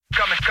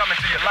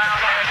you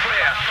loud and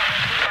clear.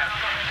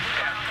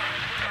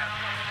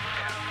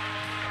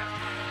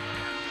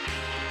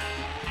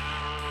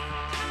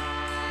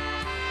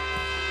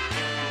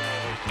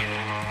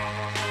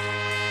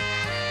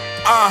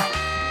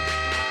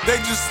 They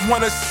just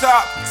wanna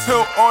shop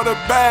till all the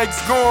bags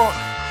gone.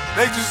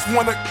 They just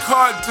want a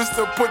cart just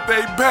to put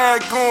their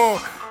bag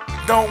on.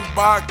 Don't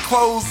buy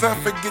clothes and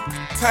forget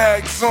the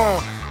tags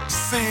on.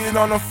 See it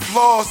on the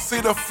floor, see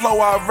the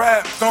flow I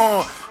rapped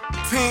on.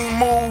 Team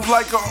move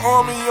like an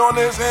army on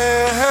his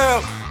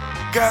handheld.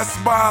 Gas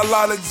by a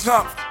lot of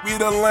jump, we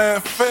the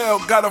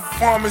landfill. Got a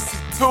pharmacy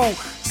too,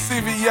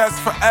 CVS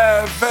for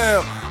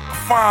Advil.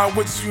 Find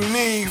what you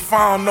need,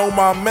 find know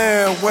my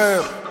man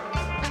well.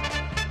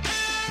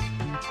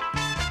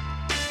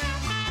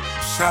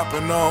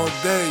 Shopping all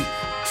day,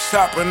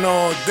 shopping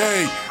all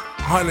day.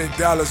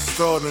 $100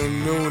 store, the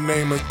new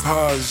name of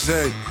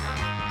Tarjay.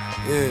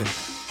 Yeah,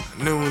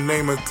 new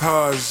name of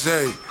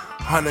Tarjay.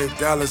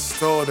 $100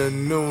 store, the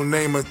new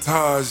name of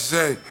Tarjay.